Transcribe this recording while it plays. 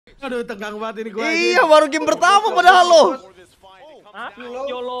Aduh, tegang banget ini gua. Iya, baru game pertama padahal lo.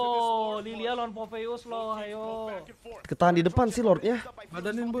 Ayo lo, Lilia lawan Poveus lo, ayo. Ketahan di depan sih Lordnya.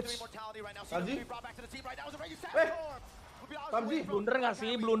 Badanin boots. PUBG. PUBG. Blunder nggak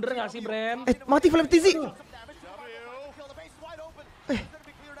sih Bren? Mati Flame TZ.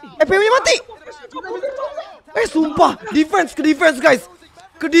 PW-nya mati. Sumpah, defense guys.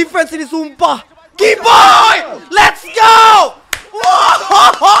 Ke defense ini sumpah. Kiboy, let's go.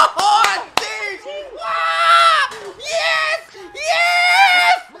 Wow, anjing. Yes.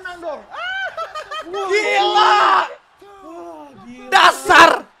 Menang dong. Gila.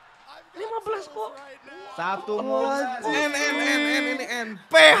 Dasar. 15 kok. Satu momen. Ini N.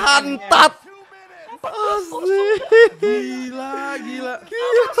 Pehantat. Gila.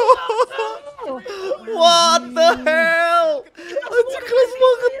 What the hell? Anjir kelas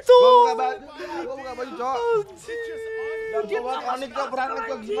banget tuh. Gua buka baju, Cok. Dan gua panik Cok, berangkat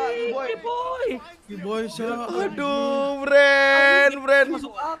Cok, gila Kiboy. Kiboy siapa? Aduh, Bren.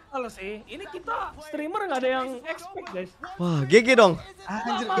 Masuk akal sih. Ini kita streamer nggak ada yang expect guys. Wah, GG dong.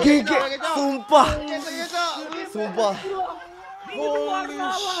 Anjir. GG. Sumpah. Holy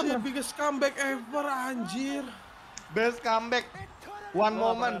shit, biggest comeback ever anjir. Best comeback. One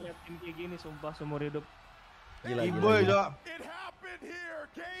moment. Tim kayak gini sumpah seumur hidup. Kiboy, Cok.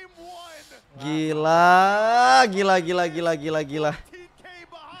 Gila.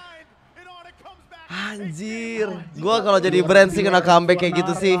 Anjir. Gua kalau jadi Bren sih kena comeback kayak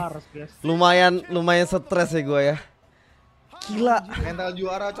gitu sih. Lumayan stres ya gua ya. Gila. Mental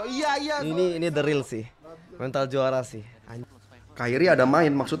juara, Cok. Iya. Ini the real sih. Mental juara sih. Kairi ada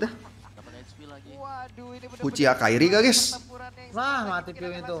main maksudnya? Uchiha Kairi gak guys? Nah, mati PO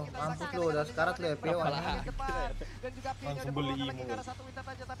itu. Mampus lu, udah sekarat lu ya PO. Langsung beli mu.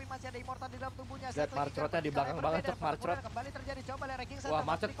 Lihat marcrotnya di belakang banget, Cok, marcrot. Wah,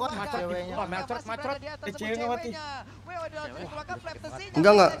 macet. Wah, marcrot. Cewek nggak mati.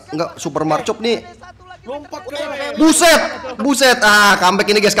 Enggak super marcop nih. Lompat ke. Buset. Comeback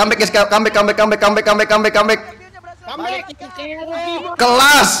ini guys, comeback.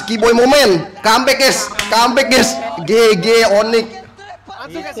 Kelas Kiboy momen. Comeback guys. GG Onic.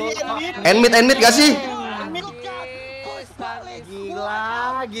 End-mid gak sih?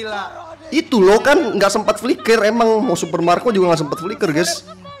 Gila. Itu lo kan nggak sempat flicker, emang mau Super Marco juga nggak sempat flicker guys.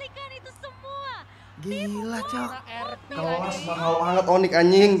 Gila, Cok. Kelas mahal banget Onic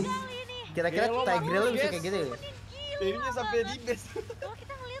anjing. Kira-kira Tigreal bisa kayak gitu ya? Ini sampai di base.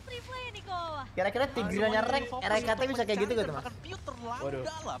 Kira-kira Tigrealnya rank RKT bisa kayak gitu gak tuh, Mas?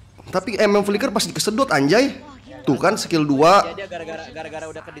 Tapi emang flicker pasti kesedot anjay. Tuh kan skill 2. Dia gara-gara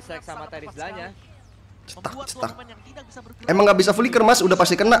udah ke distract sama Terizlanya. Cetak. Emang nggak bisa flicker mas, udah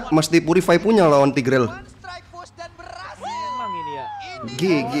pasti kena. Mesti purify punya lawan Tigreal. Emang ini ya.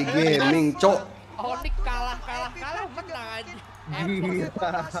 GG gaming cok. Onic kalah menang aja.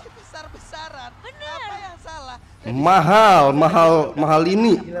 Besar-besaran. Apa yang salah? Mahal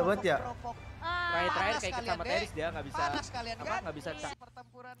ini. Gila banget ya. Terakhir kayak ikut sama Teris dia nggak bisa nggak bisa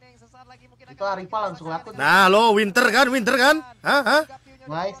Itu Arifa langsung laku. Nah, lo winter kan? Hah?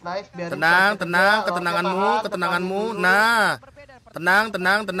 Nice. Ketenanganmu. Nah. Tenang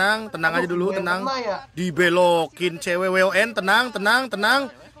aja dulu, tenang. Dibelokin cewek WON, tenang,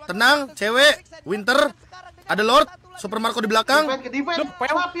 cewek winter. Ada Lord, Super Marco di belakang.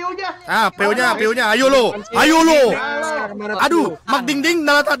 PO-nya. Ayo lo. Aduh, mak ding,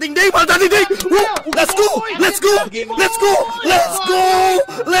 nalata ding. Let's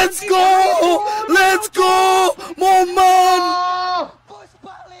go. Momen.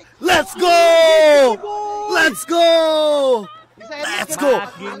 Let's go.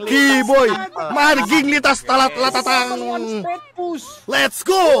 Kiboy. Marging litas talat-latatang. Let's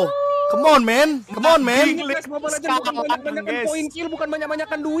go. Come on man. Poin kill bukan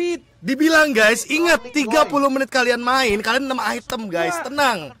banyak-banyakan duit. Dibilang guys, ingat 30 menit kalian main, kalian 6 item guys,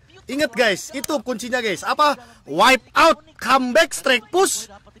 tenang. Ingat guys, itu kuncinya guys. Apa? Wipe out, comeback, strike push.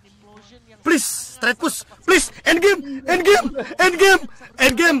 Please, strike push. Please, end game.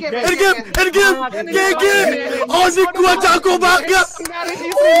 GG. Onic gua jago banget.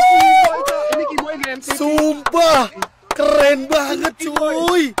 Sumpah, keren banget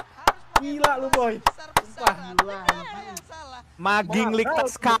cuy. Gila lu boy. Maging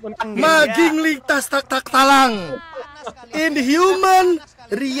liktas tak talang. Inhuman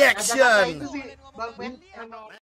reaction.